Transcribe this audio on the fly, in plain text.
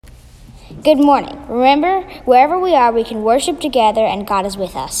Good morning. Remember, wherever we are, we can worship together and God is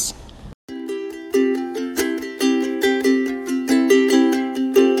with us.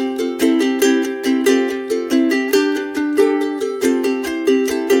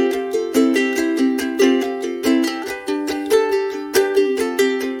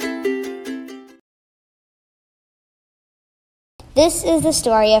 This is the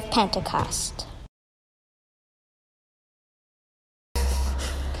story of Pentecost.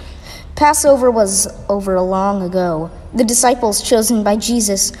 Passover was over long ago. The disciples chosen by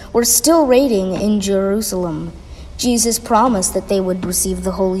Jesus were still reigning in Jerusalem. Jesus promised that they would receive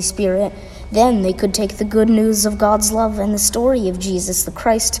the Holy Spirit. Then they could take the good news of God's love and the story of Jesus the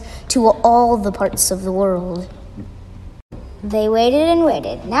Christ to all the parts of the world. They waited and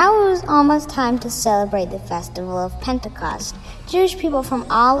waited. Now it was almost time to celebrate the festival of Pentecost. Jewish people from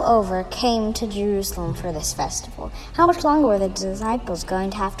all over came to Jerusalem for this festival. How much longer were the disciples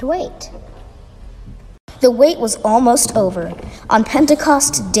going to have to wait? The wait was almost over. On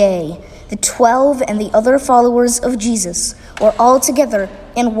Pentecost Day, the 12 and the other followers of Jesus were all together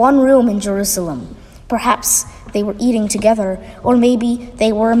in one room in Jerusalem. Perhaps they were eating together, or maybe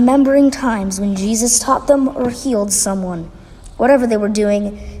they were remembering times when Jesus taught them or healed someone. Whatever they were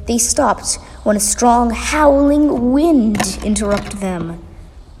doing, they stopped when a strong howling wind interrupted them.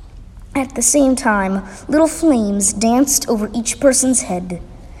 At the same time, little flames danced over each person's head.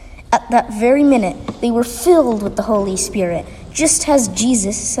 At that very minute, they were filled with the Holy Spirit, just as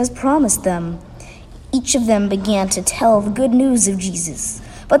Jesus has promised them. Each of them began to tell the good news of Jesus,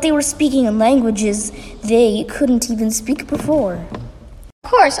 but they were speaking in languages they couldn't even speak before. Of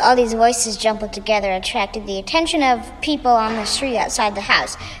course, all these voices jumbled together attracted the attention of people on the street outside the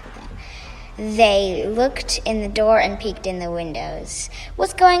house. They looked in the door and peeked in the windows.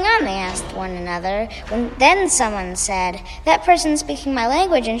 "What's going on?" they asked one another. Then someone said, "That person's speaking my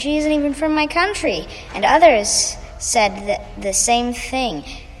language and she isn't even from my country." And others said the same thing.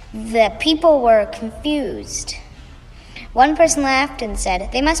 The people were confused. One person laughed and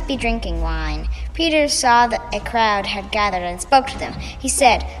said, "They must be drinking wine." Peter saw that a crowd had gathered and spoke to them. He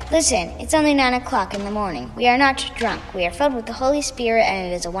said, "Listen, it's only 9 o'clock in the morning. We are not drunk. We are filled with the Holy Spirit,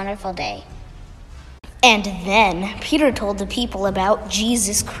 and it is a wonderful day." And then Peter told the people about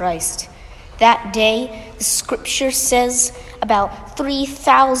Jesus Christ. That day, the scripture says about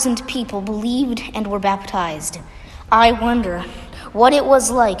 3,000 people believed and were baptized. I wonder what it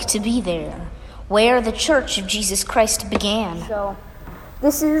was like to be there, where the Church of Jesus Christ began. So,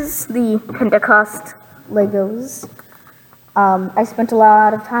 this is the Pentecost Legos. I spent a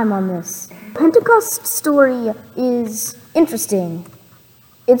lot of time on this. Pentecost story is interesting.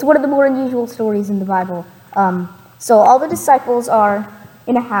 It's one of the more unusual stories in the Bible. So all the disciples are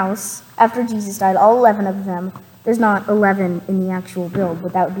in a house after Jesus died, all 11 of them. There's not 11 in the actual build,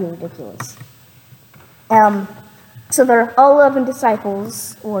 but that would be ridiculous. So there are all 11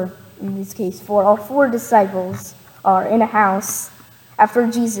 disciples, or in this case, all four disciples are in a house after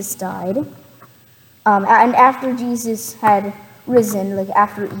Jesus died, and after Jesus had risen, like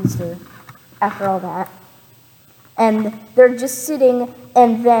after Easter, after all that. And they're just sitting,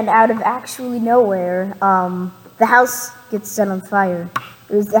 and then out of actually nowhere, the house gets set on fire.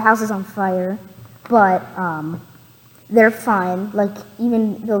 The house is on fire, but they're fine. Like,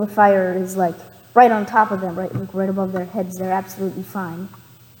 even though the fire is like right on top of them, right above their heads, they're absolutely fine.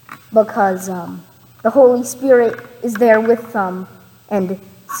 Because the Holy Spirit is there with them and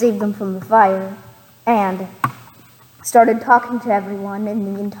saved them from the fire, and started talking to everyone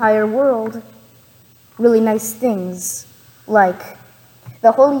in the entire world. Really nice things, like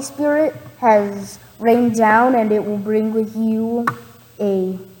the Holy Spirit has rained down and it will bring with you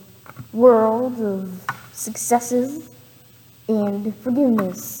a world of successes and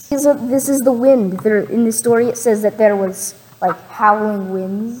forgiveness. This is the wind. In the story it says that there was like howling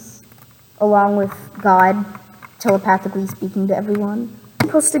winds along with God telepathically speaking to everyone. It's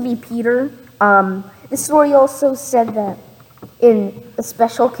supposed to be Peter. The story also said that in a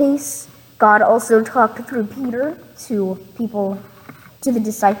special case, God also talked through Peter to the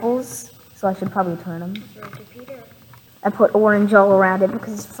disciples, so I should probably turn them. I put orange all around it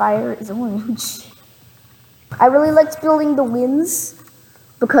because fire is orange. I really liked building the winds,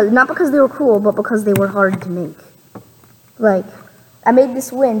 not because they were cool, but because they were hard to make. Like, I made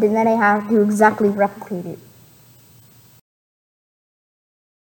this wind and then I had to exactly replicate it.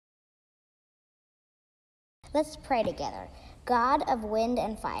 Let's pray together. God of wind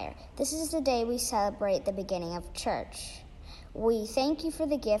and fire, this is the day we celebrate the beginning of church. We thank you for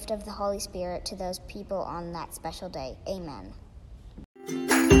the gift of the Holy Spirit to those people on that special day. Amen.